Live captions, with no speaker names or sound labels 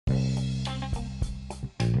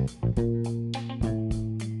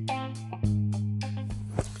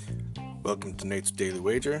Welcome to Nate's Daily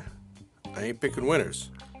Wager. I ain't picking winners,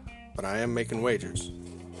 but I am making wagers.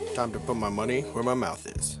 Time to put my money where my mouth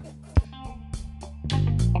is.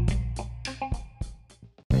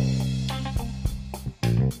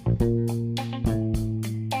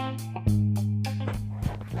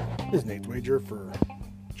 This is Nate's Wager for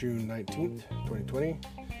June 19th, 2020.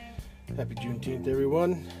 Happy Juneteenth,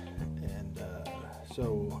 everyone.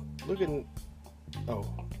 And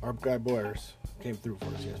our guy Boyers came through for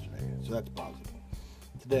us yesterday, so that's positive.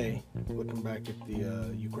 Today, looking back at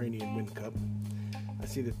the Ukrainian Wind Cup, I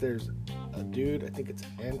see that there's a dude, I think it's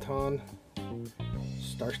Anton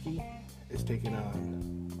Starsky, is taking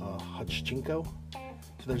on Hutchinko.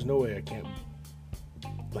 So there's no way I can't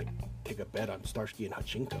take a bet on Starsky and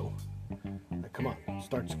Hutchinko. Come on,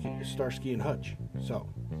 Starsky and Hutch. So,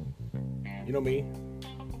 you know me,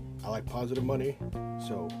 I like positive money,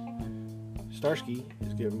 so Starsky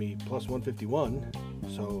is giving me plus 151,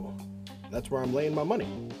 so that's where I'm laying my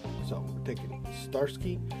money. So we're taking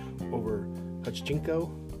Starsky over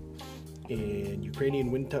Hutchinko in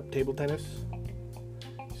Ukrainian Wind Cup table tennis.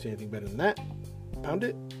 See anything better than that? Pound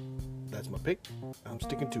it. That's my pick. I'm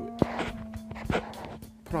sticking to it.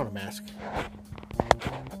 Put on a mask.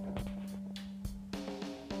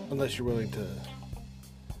 Unless you're willing to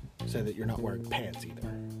say that you're not wearing pants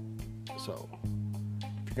either. So,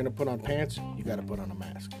 if you're going to put on pants, you got to put on a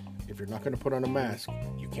mask. If you're not going to put on a mask,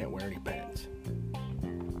 you can't wear any pants.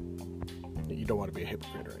 You don't want to be a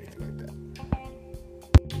hypocrite or anything like that.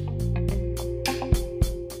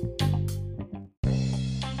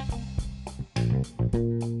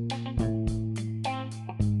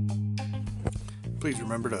 Please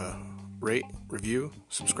remember to rate, review,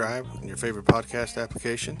 subscribe in your favorite podcast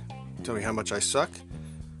application. Tell me how much I suck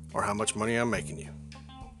or how much money I'm making you.